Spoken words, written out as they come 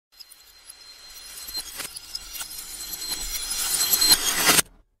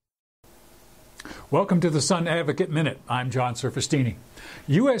Welcome to the Sun Advocate Minute. I'm John Surfestini.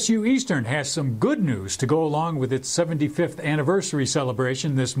 USU Eastern has some good news to go along with its 75th anniversary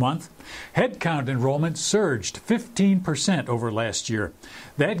celebration this month. Headcount enrollment surged 15% over last year.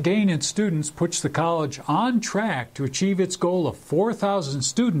 That gain in students puts the college on track to achieve its goal of 4,000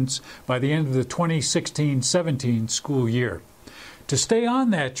 students by the end of the 2016-17 school year. To stay on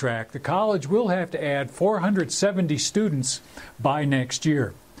that track, the college will have to add 470 students by next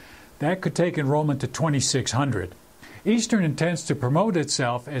year. That could take enrollment to 2,600. Eastern intends to promote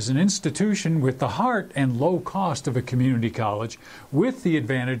itself as an institution with the heart and low cost of a community college, with the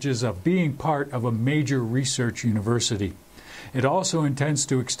advantages of being part of a major research university. It also intends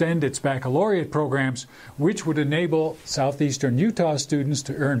to extend its baccalaureate programs, which would enable southeastern Utah students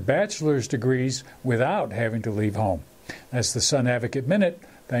to earn bachelor's degrees without having to leave home. That's the Sun Advocate Minute.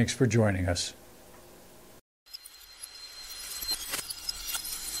 Thanks for joining us.